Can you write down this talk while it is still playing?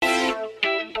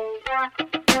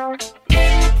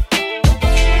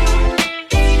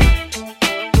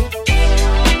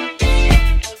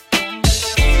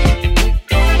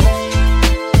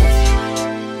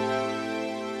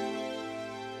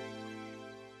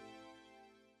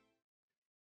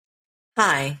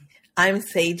Hi, I'm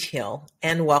Sage Hill,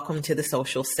 and welcome to the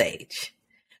Social Sage.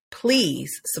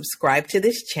 Please subscribe to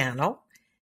this channel,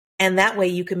 and that way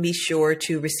you can be sure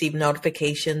to receive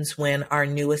notifications when our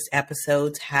newest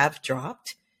episodes have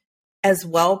dropped. As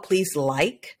well, please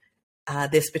like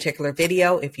this particular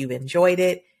video if you've enjoyed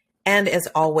it. And as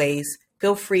always,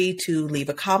 feel free to leave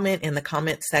a comment in the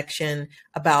comment section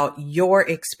about your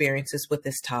experiences with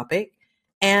this topic.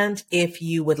 And if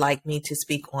you would like me to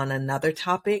speak on another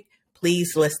topic,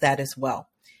 please list that as well.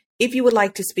 If you would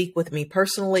like to speak with me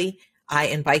personally, I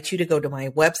invite you to go to my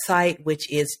website, which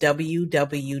is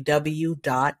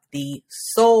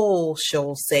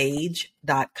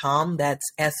www.thesoulcialsage.com.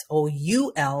 That's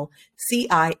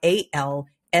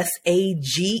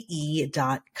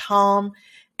SOULCIALSAGE.com.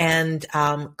 And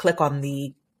click on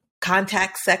the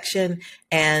contact section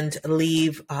and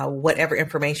leave whatever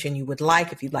information you would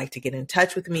like. If you'd like to get in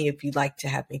touch with me, if you'd like to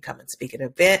have me come and speak at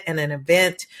an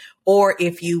event, or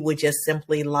if you would just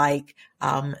simply like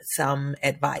some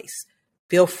advice,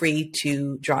 feel free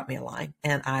to drop me a line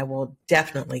and I will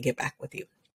definitely get back with you.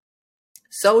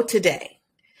 So today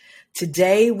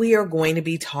we are going to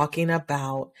be talking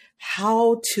about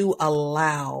how to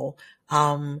allow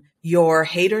your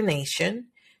hater nation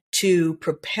to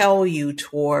propel you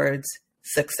towards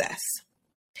success.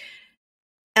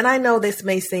 And I know this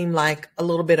may seem like a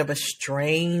little bit of a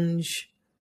strange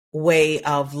way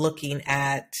of looking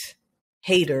at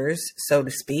haters, so to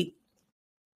speak,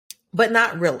 but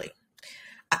not really.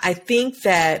 I think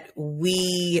that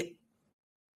we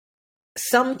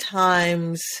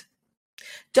sometimes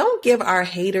don't give our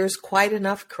haters quite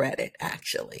enough credit,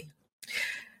 actually.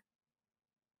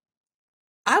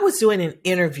 I was doing an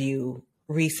interview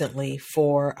recently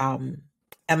for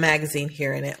a magazine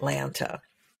here in Atlanta.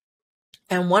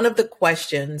 And one of the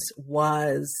questions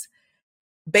was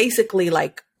basically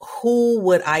like, who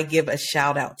would I give a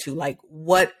shout out to? Like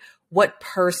what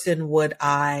person would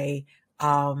I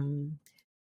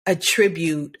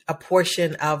attribute a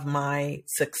portion of my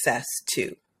success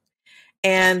to?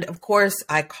 And of course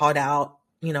I called out,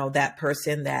 that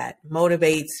person that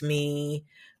motivates me,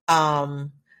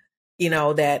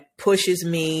 that pushes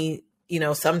me,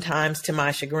 sometimes to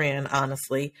my chagrin,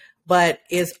 honestly, but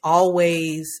is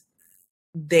always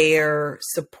there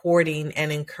supporting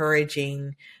and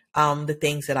encouraging the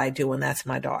things that I do. And that's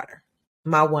my daughter,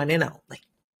 my one and only.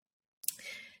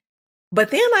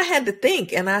 But then I had to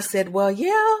think and I said, well,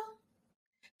 yeah,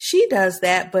 she does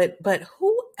that, but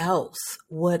who else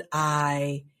would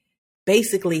I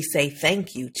basically say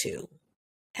thank you to?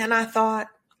 And I thought,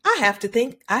 I have to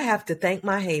thank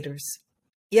my haters.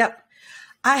 Yep.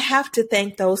 I have to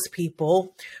thank those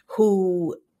people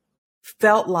who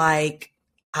felt like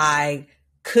I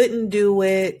couldn't do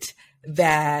it,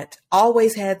 that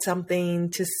always had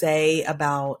something to say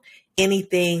about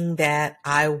anything that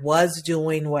I was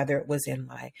doing, whether it was in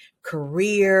my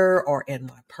career or in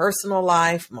my personal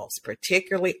life, most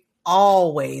particularly,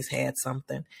 always had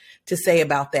something to say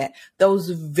about that. Those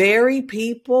very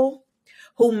people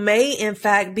who may in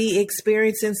fact be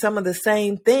experiencing some of the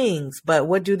same things, but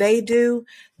what do?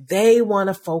 They want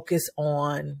to focus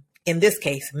on, in this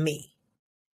case, me.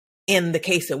 In the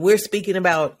case that we're speaking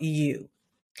about, you.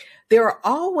 There are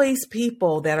always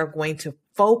people that are going to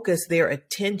focus their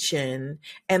attention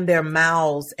and their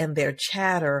mouths and their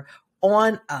chatter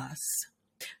on us.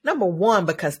 Number one,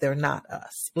 because they're not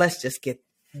us. Let's just get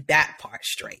that part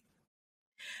straight.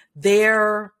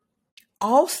 They're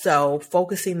also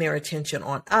focusing their attention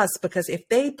on us because if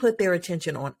they put their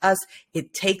attention on us,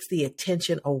 it takes the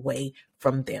attention away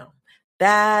from them.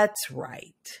 That's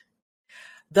right.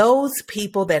 Those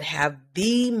people that have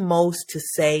the most to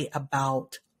say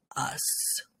about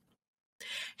us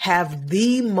have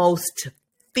the most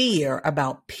fear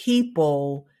about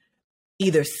people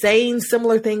either saying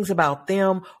similar things about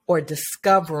them or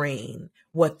discovering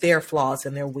what their flaws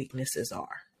and their weaknesses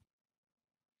are.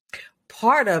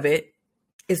 Part of it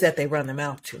is that they run their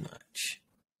mouth too much.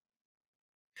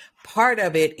 Part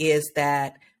of it is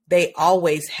that they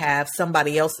always have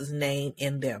somebody else's name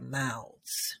in their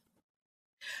mouths.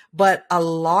 But a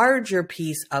larger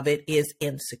piece of it is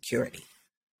insecurity.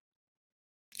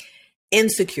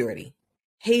 Insecurity.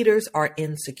 Haters are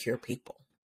insecure people.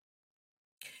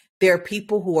 There are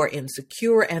people who are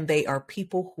insecure and they are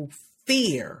people who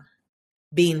fear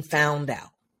being found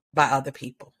out by other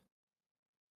people.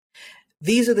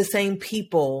 These are the same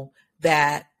people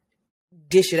that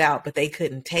dish it out, but they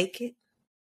couldn't take it.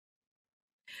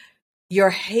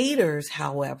 Your haters,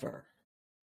 however,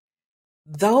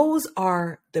 those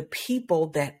are the people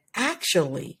that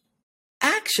actually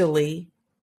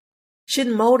should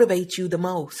motivate you the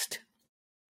most.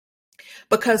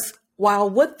 Because while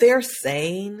what they're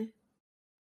saying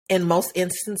in most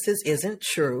instances isn't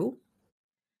true,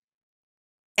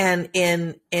 and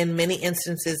in many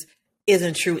instances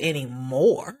isn't true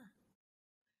anymore,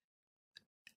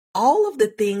 all of the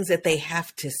things that they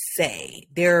have to say,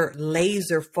 their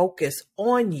laser focus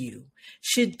on you,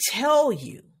 should tell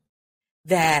you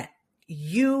that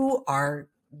you are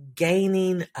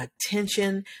gaining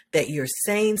attention, that you're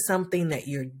saying something, that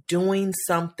you're doing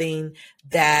something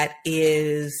that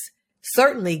is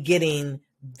certainly getting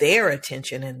their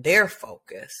attention and their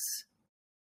focus.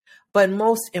 But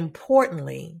most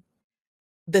importantly,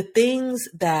 the things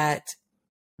that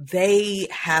they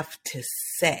have to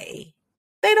say,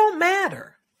 they don't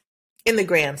matter in the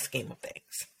grand scheme of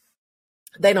things.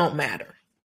 They don't matter.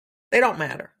 They don't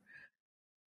matter.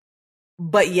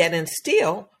 But yet and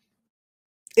still,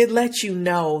 it lets you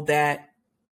know that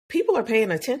people are paying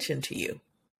attention to you.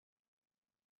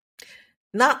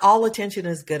 Not all attention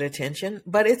is good attention,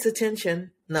 but it's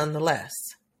attention nonetheless.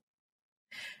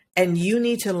 And you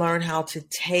need to learn how to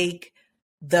take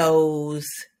those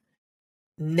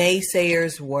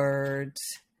naysayers' words,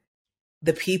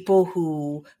 the people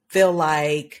who feel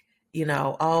like,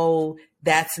 oh,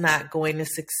 that's not going to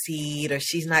succeed, or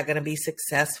she's not going to be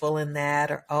successful in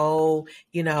that, or,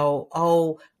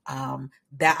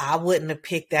 that I wouldn't have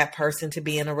picked that person to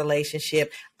be in a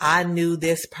relationship. I knew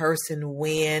this person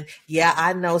when,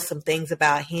 I know some things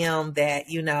about him that,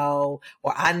 or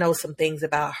I know some things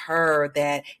about her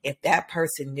that if that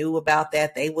person knew about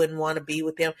that, they wouldn't want to be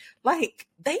with him. Like,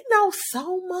 they know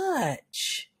so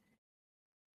much,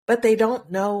 but they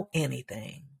don't know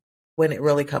anything when it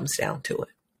really comes down to it.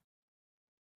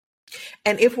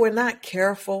 And if we're not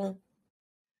careful,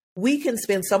 we can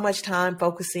spend so much time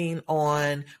focusing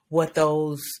on what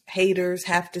those haters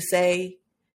have to say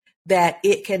that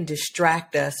it can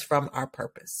distract us from our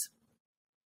purpose.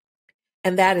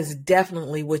 And that is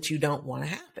definitely what you don't want to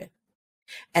happen.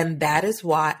 And that is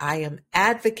why I am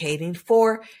advocating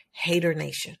for Hater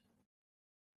Nation.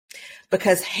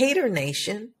 Because Hater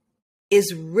Nation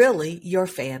is really your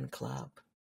fan club.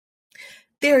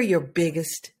 They're your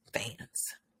biggest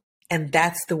fans. And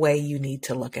that's the way you need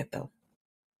to look at them.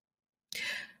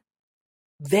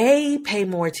 They pay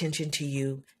more attention to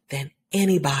you than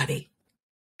anybody.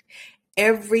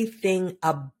 Everything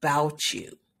about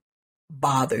you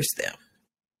bothers them.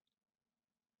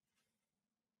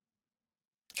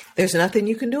 There's nothing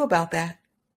you can do about that,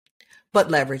 but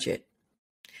leverage it.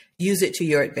 Use it to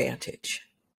your advantage.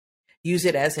 Use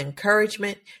it as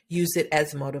encouragement. Use it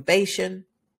as motivation.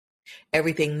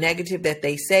 Everything negative that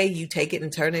they say, you take it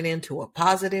and turn it into a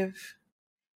positive,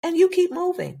 and you keep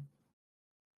moving.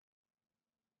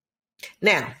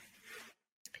 Now,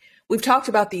 we've talked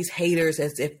about these haters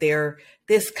as if they're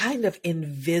this kind of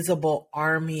invisible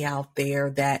army out there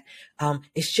that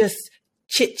is just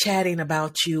chit-chatting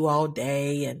about you all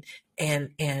day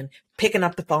and picking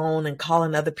up the phone and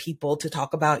calling other people to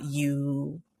talk about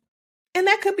you. And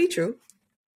that could be true.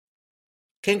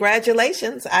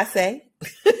 Congratulations, I say,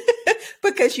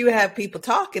 because you have people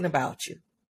talking about you.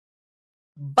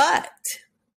 But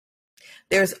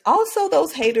there's also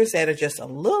those haters that are just a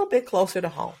little bit closer to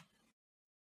home.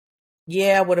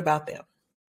 Yeah, what about them?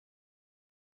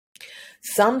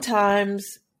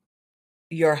 Sometimes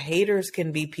your haters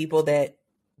can be people that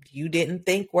you didn't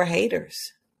think were haters.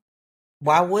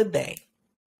 Why would they?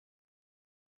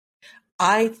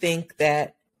 I think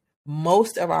that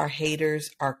most of our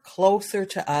haters are closer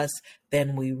to us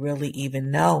than we really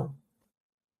even know.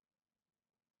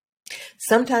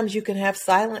 Sometimes you can have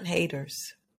silent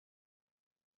haters.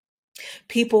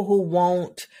 People who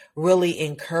won't really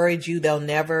encourage you. They'll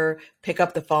never pick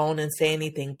up the phone and say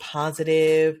anything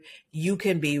positive. You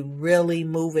can be really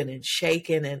moving and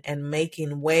shaking and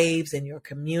making waves in your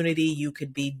community. You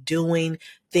could be doing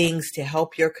things to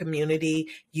help your community.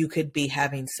 You could be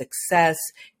having success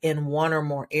in one or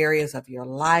more areas of your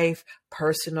life,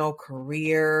 personal,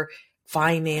 career,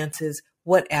 finances,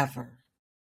 whatever.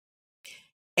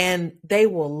 And they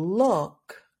will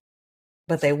look,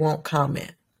 but they won't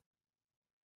comment.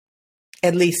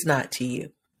 At least not to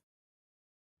you.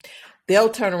 They'll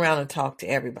turn around and talk to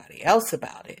everybody else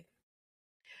about it,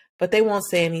 but they won't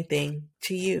say anything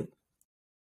to you.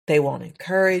 They won't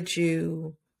encourage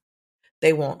you.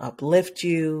 They won't uplift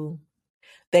you.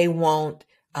 They won't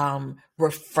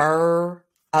refer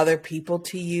other people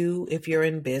to you if you're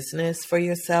in business for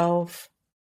yourself.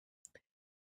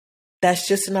 That's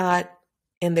just not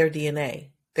in their DNA.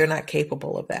 They're not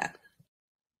capable of that.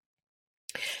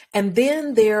 And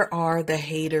then there are the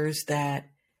haters that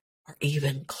are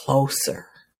even closer.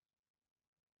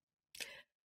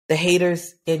 The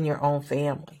haters in your own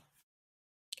family.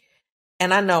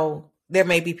 And I know there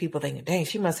may be people thinking, dang,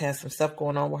 she must have some stuff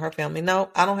going on with her family.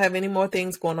 No, I don't have any more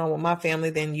things going on with my family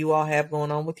than you all have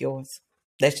going on with yours.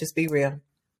 Let's just be real,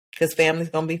 because family's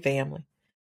going to be family.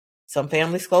 Some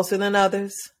families closer than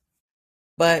others.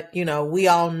 But, we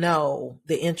all know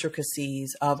the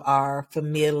intricacies of our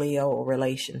familial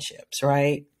relationships,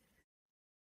 right?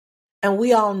 And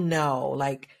we all know,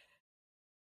 like,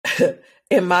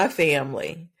 in my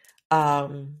family,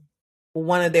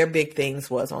 one of their big things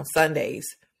was on Sundays,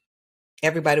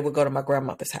 everybody would go to my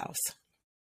grandmother's house.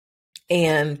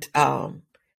 And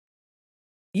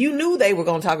you knew they were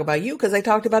going to talk about you because they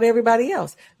talked about everybody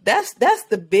else. That's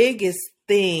the biggest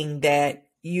thing that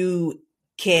you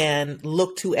can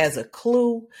look to as a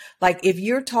clue. Like if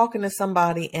you're talking to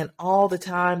somebody and all the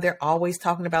time they're always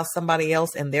talking about somebody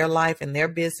else and their life and their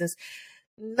business,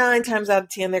 9 times out of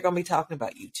 10, they're going to be talking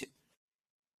about you too.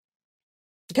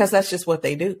 Because that's just what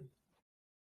they do.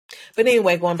 But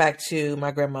anyway, going back to my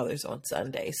grandmother's on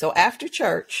Sunday. So after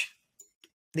church,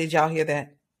 did y'all hear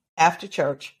that? After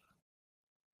church,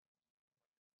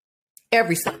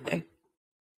 every Sunday,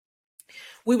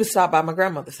 we would stop by my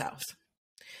grandmother's house.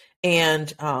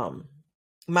 And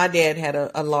my dad had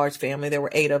a large family. There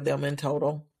were 8 of them in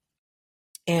total.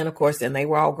 And of course, then they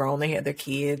were all grown. They had their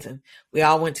kids and we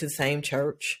all went to the same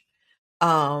church.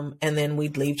 And then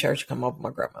we'd leave church and come over to my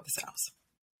grandmother's house.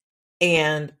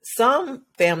 And some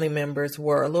family members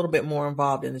were a little bit more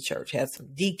involved in the church, had some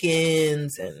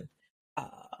deacons and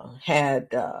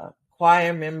had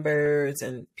choir members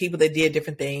and people that did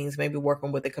different things, maybe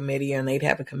working with a committee, and they'd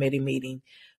have a committee meeting.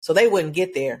 So they wouldn't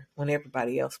get there when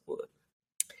everybody else would.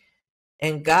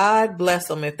 And God bless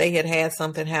them if they had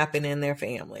something happen in their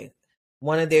family.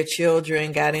 One of their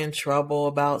children got in trouble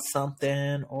about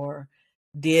something or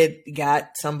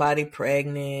got somebody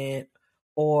pregnant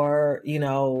or,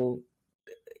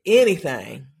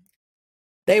 anything.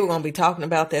 They were going to be talking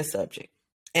about that subject.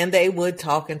 And they would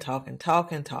talk and talk and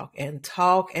talk and talk and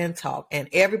talk and talk. And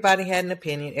everybody had an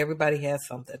opinion. Everybody had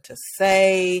something to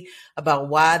say about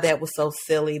why that was so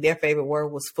silly. Their favorite word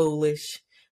was foolish.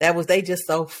 They just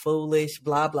so foolish,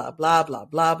 blah, blah, blah, blah,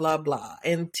 blah, blah, blah.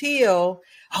 Until,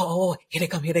 here they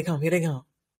come, here they come, here they come.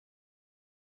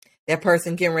 That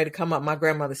person getting ready to come up my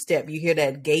grandmother's step. You hear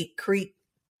that gate creak?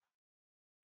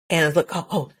 And it's like,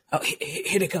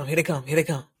 here they come, here they come, here they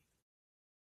come.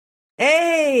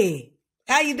 Hey,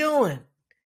 how you doing?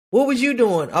 What was you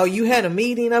doing? Oh, you had a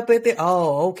meeting up at there?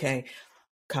 Oh, okay.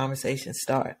 Conversation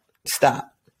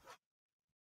stop.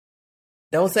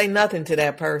 Don't say nothing to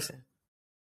that person.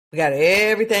 We got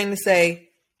everything to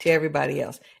say to everybody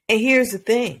else. And here's the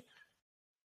thing.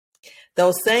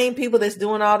 Those same people that's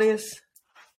doing all this,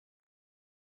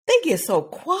 they get so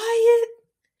quiet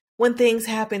when things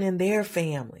happen in their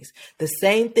families. The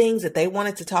same things that they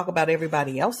wanted to talk about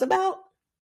everybody else about,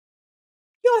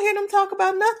 you don't hear them talk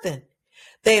about nothing.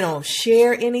 They don't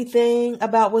share anything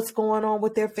about what's going on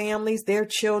with their families, their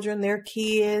children, their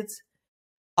kids.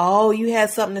 Oh, you had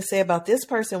something to say about this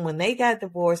person when they got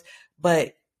divorced,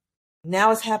 but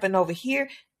now it's happened over here.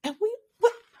 And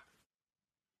what?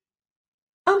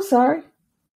 I'm sorry.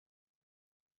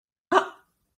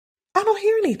 I don't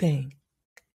hear anything.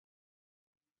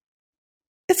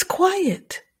 It's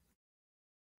quiet.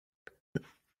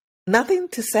 Nothing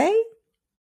to say?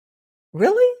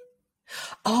 Really?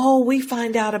 Oh, we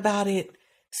find out about it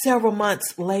several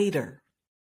months later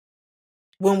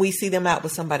when we see them out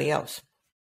with somebody else.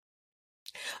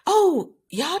 Oh,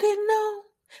 y'all didn't know?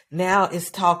 Now it's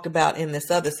talked about in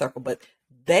this other circle, but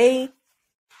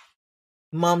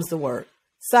mum's the word.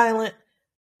 Silent,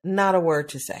 not a word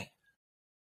to say.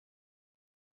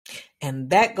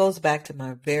 And that goes back to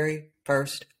my very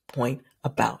first point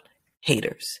about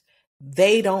haters.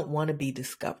 They don't want to be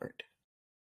discovered.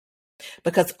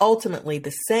 Because ultimately, the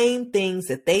same things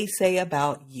that they say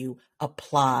about you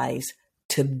applies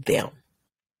to them.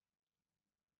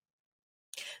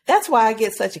 That's why I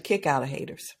get such a kick out of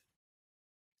haters.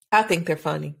 I think they're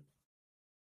funny.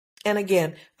 And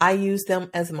again, I use them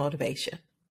as motivation.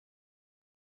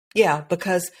 Yeah,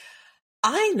 because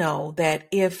I know that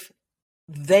if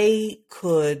they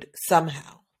could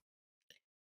somehow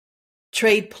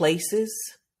trade places,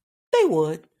 they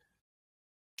would.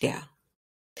 Yeah.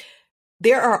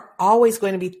 There are always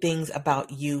going to be things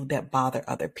about you that bother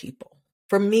other people.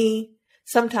 For me,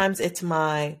 sometimes it's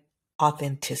my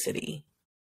authenticity,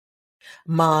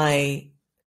 my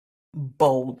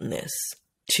boldness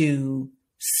to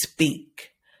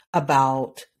speak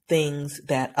about things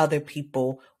that other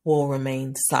people will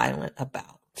remain silent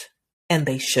about, and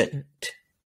they shouldn't.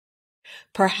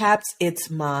 Perhaps it's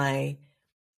my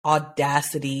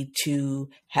audacity to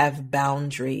have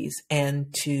boundaries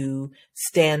and to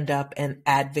stand up and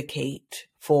advocate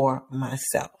for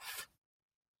myself.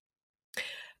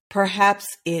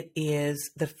 Perhaps it is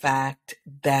the fact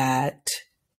that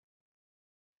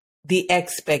the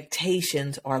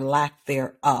expectations or lack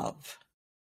thereof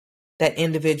that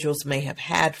individuals may have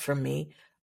had for me,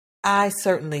 I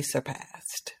certainly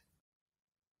surpassed.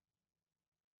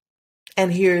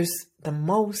 And here's the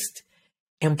most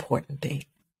important thing.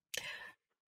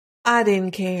 I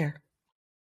didn't care.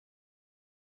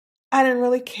 I didn't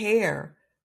really care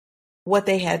what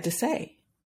they had to say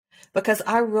because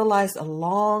I realized a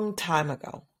long time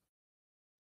ago,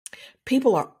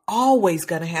 people are always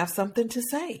going to have something to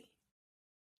say.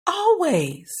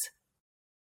 Always.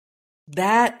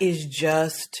 That is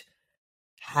just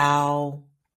how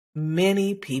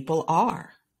many people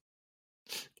are.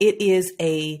 It is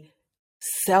a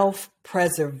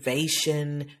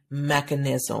self-preservation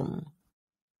mechanism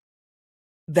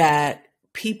that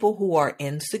people who are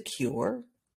insecure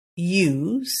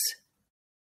use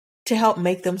to help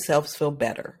make themselves feel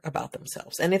better about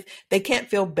themselves. And if they can't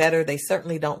feel better, they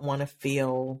certainly don't want to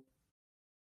feel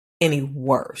any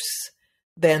worse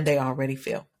than they already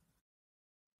feel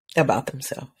about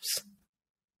themselves.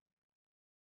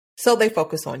 So they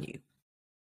focus on you.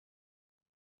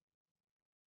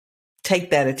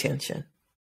 Take that attention.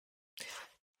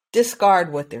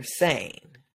 Discard what they're saying.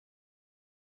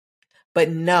 But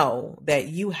know that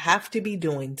you have to be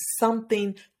doing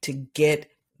something to get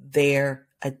their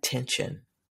attention.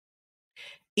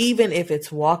 Even if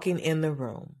it's walking in the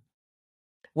room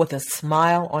with a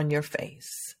smile on your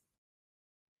face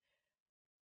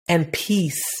and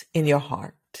peace in your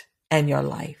heart and your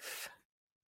life.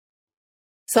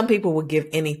 Some people would give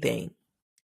anything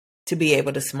to be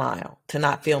able to smile, to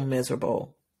not feel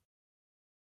miserable.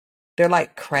 They're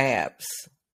like crabs.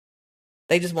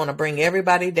 They just want to bring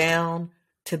everybody down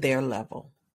to their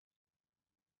level.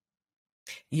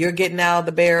 You're getting out of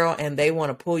the barrel and they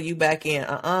want to pull you back in.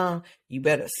 You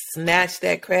better snatch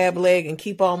that crab leg and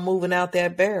keep on moving out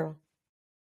that barrel.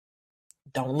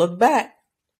 Don't look back.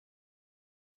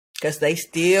 Because they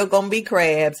still going to be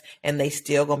crabs and they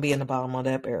still going to be in the bottom of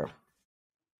that barrel.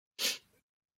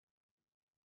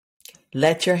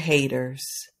 Let your haters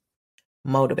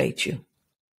motivate you.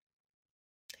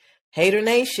 Hater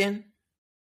Nation,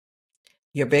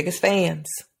 your biggest fans,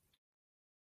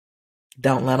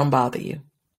 don't let them bother you.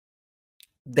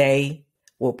 They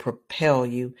will propel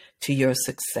you to your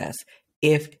success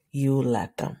if you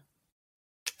let them.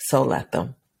 So let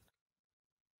them.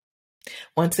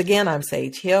 Once again, I'm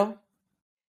Sage Hill,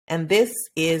 and this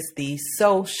is the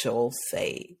Social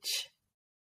Sage.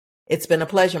 It's been a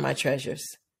pleasure, my treasures.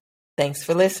 Thanks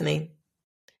for listening,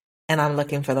 and I'm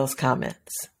looking for those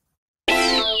comments.